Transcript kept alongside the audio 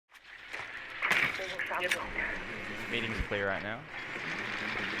Yep. Meeting's clear right now.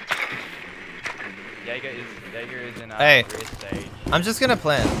 Jaeger is in Hey, rear stage. I'm just gonna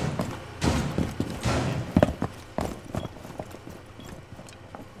plant.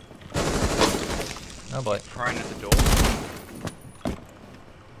 Oh boy. Prone at the door.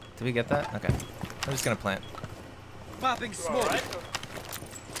 Did we get that? Okay. I'm just gonna plant. Popping smoke. Right?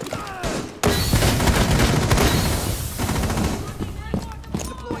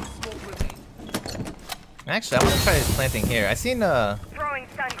 Actually, I want to try planting here. I seen Throwing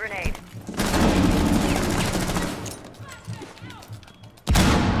stun grenade.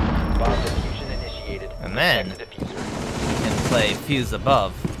 Bomb diffusion initiated. And then Protect the you diffuser. can play Fuze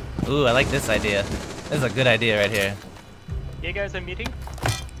above. Ooh, I like this idea. This is a good idea right here. You guys are meeting?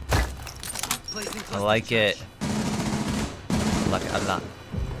 I like it. Like a lot.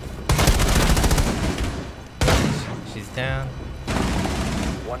 She's down.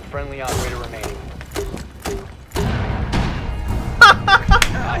 One friendly operator remaining.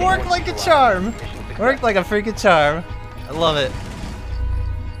 Worked like a charm. Worked like a freaking charm. I love it.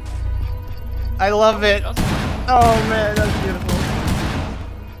 I love it. Oh man, that's beautiful.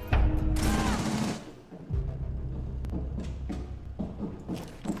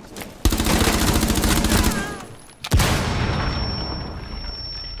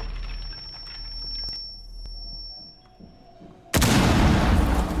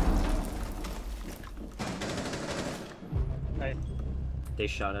 They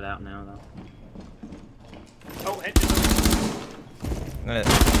shot it out now, though. Oh, hit.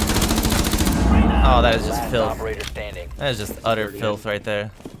 Oh, that is just Last filth. operator standing. That is just utter filth right there.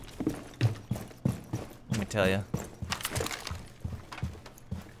 Let me tell you.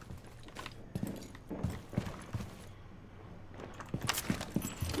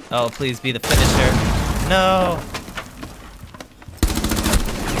 Oh, please be the finisher. No.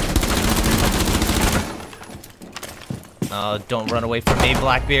 Oh, don't run away from me,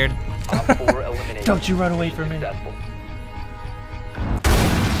 Blackbeard. Op 4 eliminated. Don't you run away from me. Successful.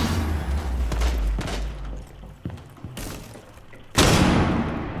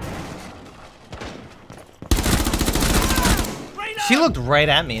 She looked right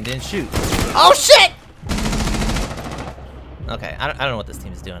at me and didn't shoot. Oh shit! Okay, I don't know what this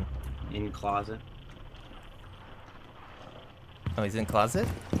team is doing. In closet. Oh, he's in closet?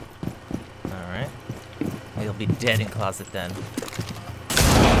 Alright. He'll be dead in closet then.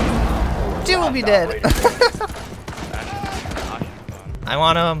 Jim will be dead! I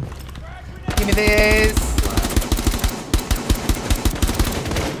want him! Give me these!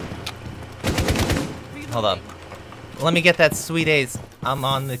 Hold up. Let me get that sweet ace. I'm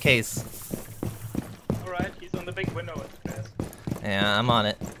on the case. Alright, he's on the big window. Yeah, I'm on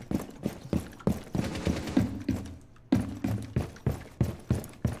it.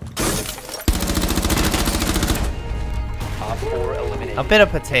 Op 4 eliminated. A bit of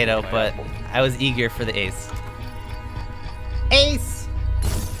potato, but I was eager for the ace. Ace!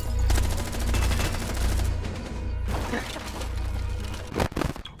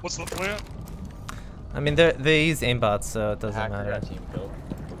 What's the plan? I mean, they use aimbots, so it doesn't matter. Team built.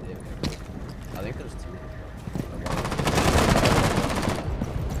 I think there's two.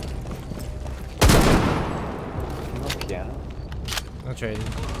 Piano. I'll trade you.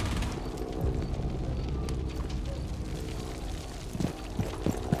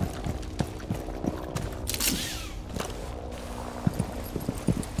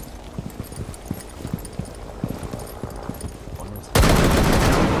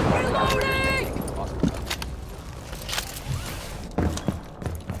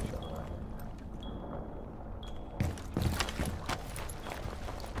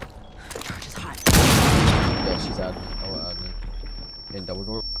 Yeah, she's admin. Oh, admin. In double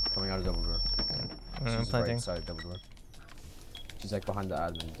door. Coming out of double door. She's planting. right side double door. She's like behind the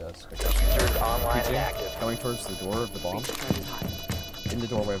admin desk. Diffuser's online and PJ, active. going towards the door of the bomb. In the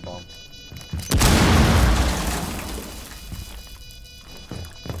doorway of bomb.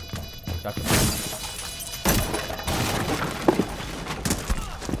 Got the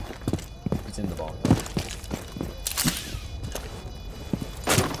He's in the bomb.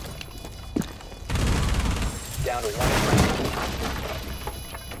 Down to one friendly.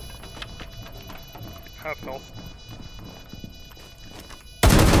 Half health.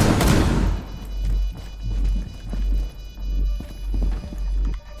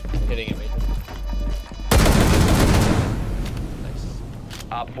 Hitting it, Major. Nice.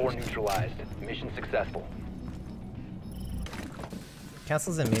 Op 4 neutralized. Mission successful.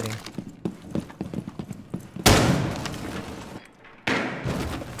 Castle's in meeting.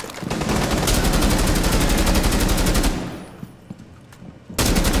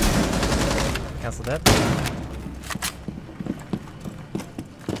 Cancel that.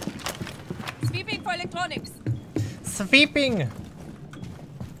 Sweeping for electronics. Sweeping!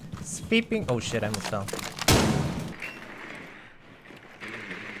 Sweeping! Oh shit, I almost fell.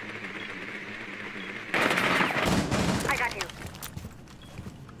 I got you.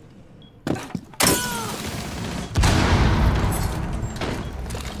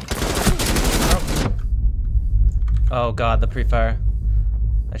 Oh god, the pre-fire.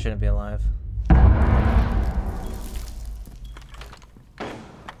 I shouldn't be alive.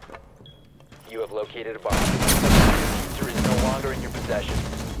 You have located a bomb. The diffuser is no longer in your possession.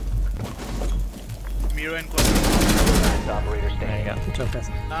 Miro and close. Last operator There you standing. go. Good job, guys.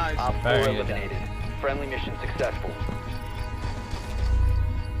 Nice. Op 4 Very good. eliminated. Friendly mission successful.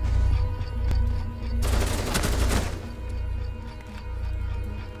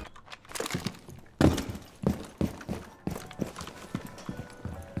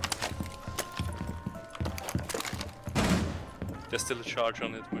 There's still a charge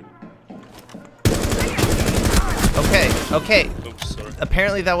on it. Okay. Oops, sorry.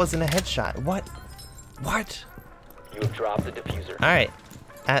 Apparently that wasn't a headshot. What? What? You have dropped the diffuser. Alright.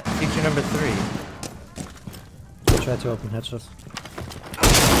 At feature number 3. Try to open headshots.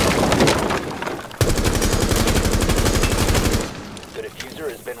 The diffuser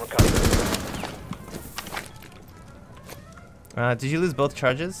has been recovered. Did you lose both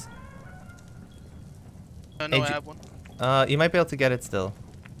charges? No, Hey, I Ju- have one. You might be able to get it still.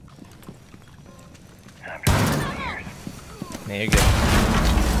 Yeah, you're good.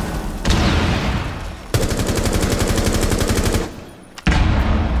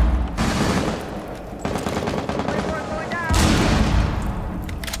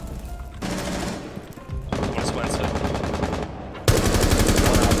 One's one side.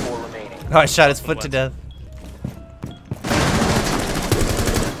 1 Op 4 remaining. Oh, I shot his foot to death.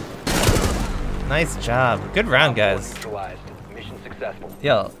 Nice job. Good round, Op 4 guys. neutralized. Mission successful.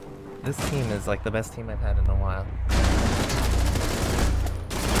 Yo, this team is like the best team I've had in a while.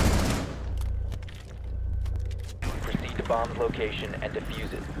 Proceed to bomb's location and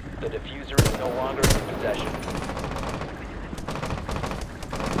defuse it. The diffuser is no longer in your possession.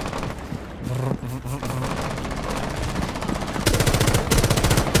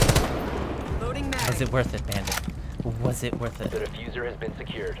 Loading mag. Was it worth it, Bandit? Was it worth The it? diffuser has been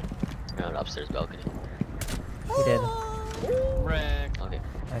secured. Upstairs balcony. He did. Okay.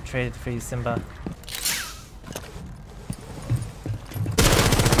 I traded for you, Simba.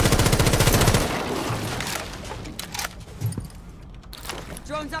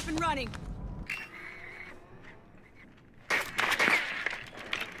 Drone's up and running.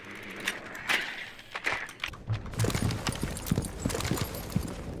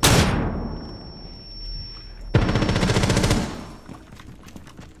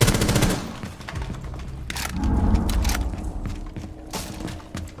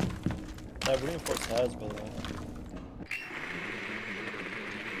 I reinforced has, by the way.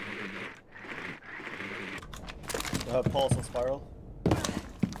 Pulse and spiral.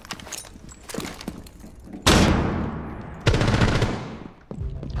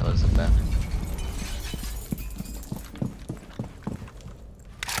 That was in bathroom.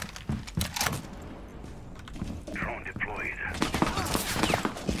 Drone deployed.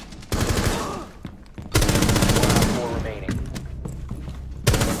 1 Op 4 remaining.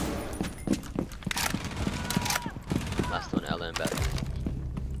 Last one, Ella in bathroom.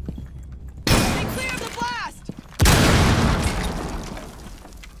 Stay clear of the blast.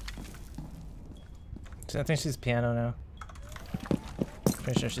 I think she's piano now.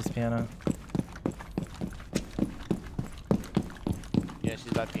 Pretty sure she's piano. Yeah,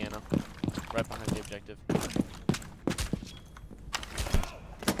 she's by piano. Right behind the objective.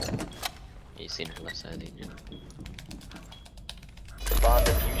 You seen her left side, didn't you? Bomb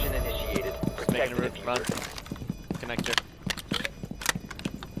diffusion initiated. Protect Making the a run. diffuser. Connector.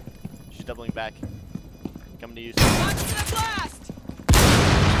 She's doubling back. Coming to use. Watch for the blast.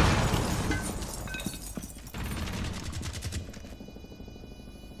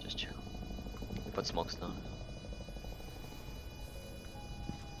 Just chill. Put smokes down.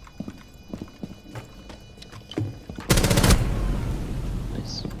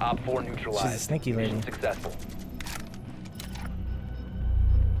 Nice. Op 4 neutralized. She's a sneaky Mission lady. successful.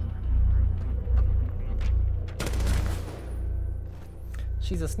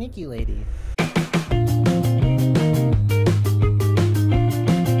 She's a sneaky lady.